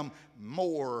Him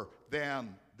more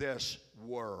than this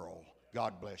world.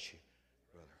 God bless you.